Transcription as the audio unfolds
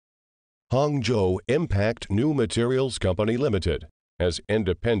Hangzhou Impact New Materials Company Limited has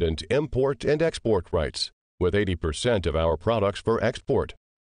independent import and export rights, with 80% of our products for export.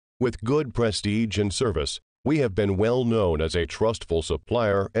 With good prestige and service, we have been well known as a trustful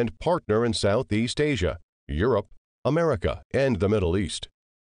supplier and partner in Southeast Asia, Europe, America, and the Middle East.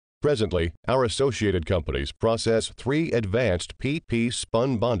 Presently, our associated companies process 3 advanced PP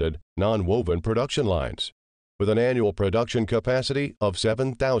spun-bonded non-woven production lines, with an annual production capacity of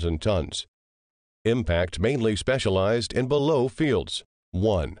 7,000 tons. Impact mainly specialized in below fields: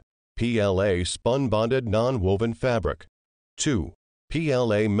 1. PLA spun-bonded non-woven fabric. 2.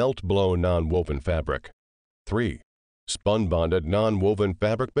 PLA melt-blown non-woven fabric. 3. Spun-bonded non-woven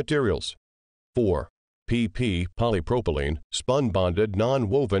fabric materials. 4. PP polypropylene spun-bonded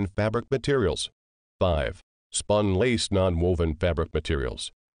non-woven fabric materials. 5. Spun lace non-woven fabric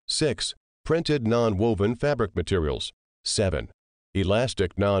materials. 6. Printed non-woven fabric materials. 7.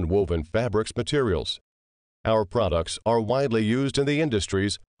 Elastic non-woven fabrics materials. Our products are widely used in the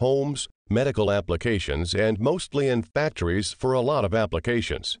industries, homes, medical applications, and mostly in factories for a lot of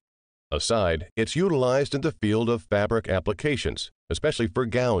applications. Aside, it's utilized in the field of fabric applications, especially for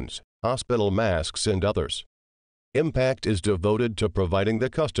gowns, hospital masks, and others. Impact is devoted to providing the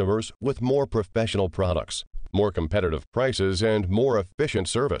customers with more professional products, more competitive prices, and more efficient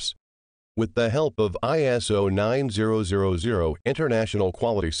service. With the help of ISO 9000 International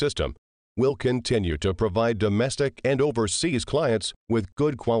Quality System, we'll continue to provide domestic and overseas clients with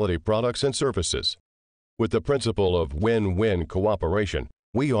good quality products and services. With the principle of win-win cooperation,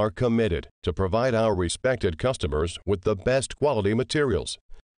 we are committed to provide our respected customers with the best quality materials,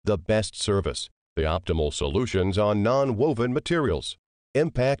 the best service, the optimal solutions on non-woven materials.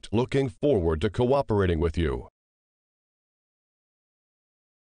 Impact looking forward to cooperating with you.